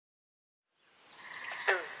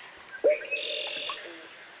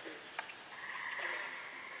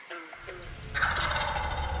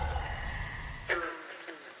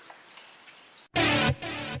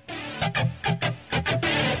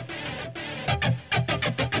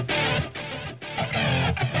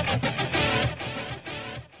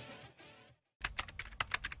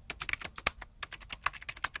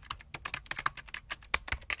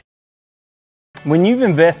When you've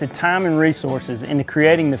invested time and resources into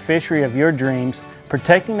creating the fishery of your dreams,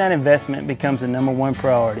 protecting that investment becomes the #1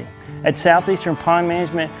 priority. At Southeastern Pond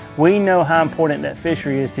Management, we know how important that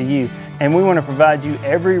fishery is to you, and we want to provide you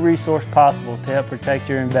every resource possible to help protect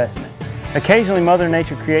your investment. Occasionally, Mother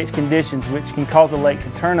Nature creates conditions which can cause a lake to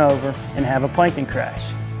turn over and have a plankton crash.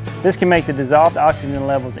 This can make the dissolved oxygen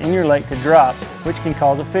levels in your lake to drop, which can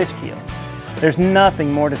cause a fish kill. There's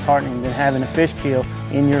nothing more disheartening than having a fish kill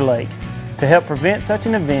in your lake. To help prevent such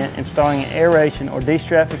an event, installing an aeration or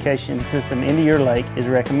destratification system into your lake is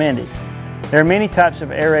recommended. There are many types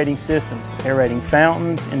of aerating systems: aerating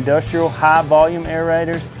fountains, industrial high-volume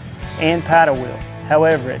aerators, and paddle wheels.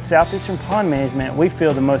 However, at Southeastern Pond Management, we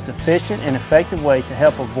feel the most efficient and effective way to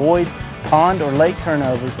help avoid pond or lake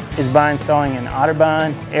turnovers is by installing an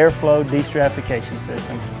Otterbine airflow destratification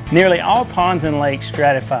system. Nearly all ponds and lakes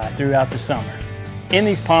stratify throughout the summer. In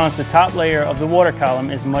these ponds, the top layer of the water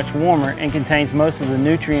column is much warmer and contains most of the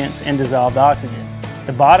nutrients and dissolved oxygen.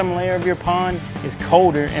 The bottom layer of your pond is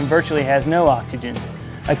colder and virtually has no oxygen.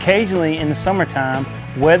 Occasionally in the summertime,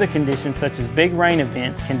 weather conditions such as big rain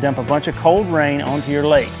events can dump a bunch of cold rain onto your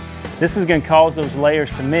lake. This is going to cause those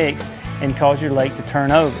layers to mix and cause your lake to turn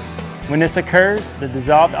over. When this occurs, the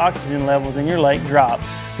dissolved oxygen levels in your lake drop,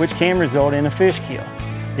 which can result in a fish kill.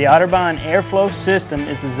 The Otterbine airflow system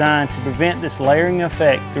is designed to prevent this layering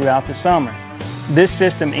effect throughout the summer. This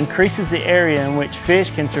system increases the area in which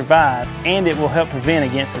fish can survive, and it will help prevent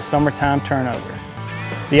against the summertime turnover.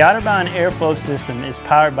 The Otterbine airflow system is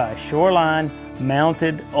powered by a shoreline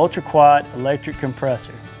mounted ultra-quiet electric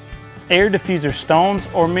compressor. Air diffuser stones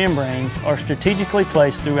or membranes are strategically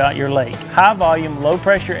placed throughout your lake. High volume, low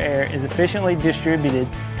pressure air is efficiently distributed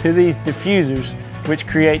to these diffusers, which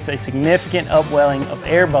creates a significant upwelling of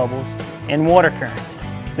air bubbles and water current.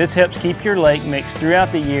 This helps keep your lake mixed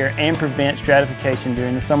throughout the year and prevent stratification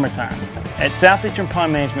during the summertime. At Southeastern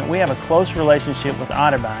Pond Management, we have a close relationship with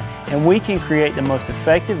Otterbine, and we can create the most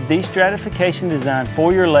effective destratification design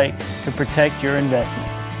for your lake to protect your investment.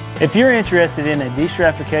 If you're interested in a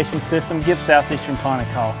destratification system, give Southeastern Pond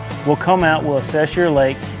a call. We'll come out, we'll assess your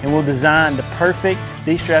lake, and we'll design the perfect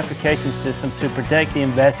destratification system to protect the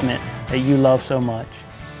investment that you love so much.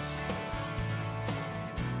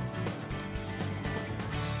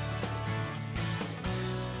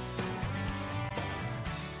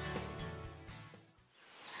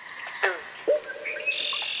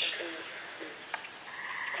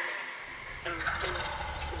 Mm-hmm.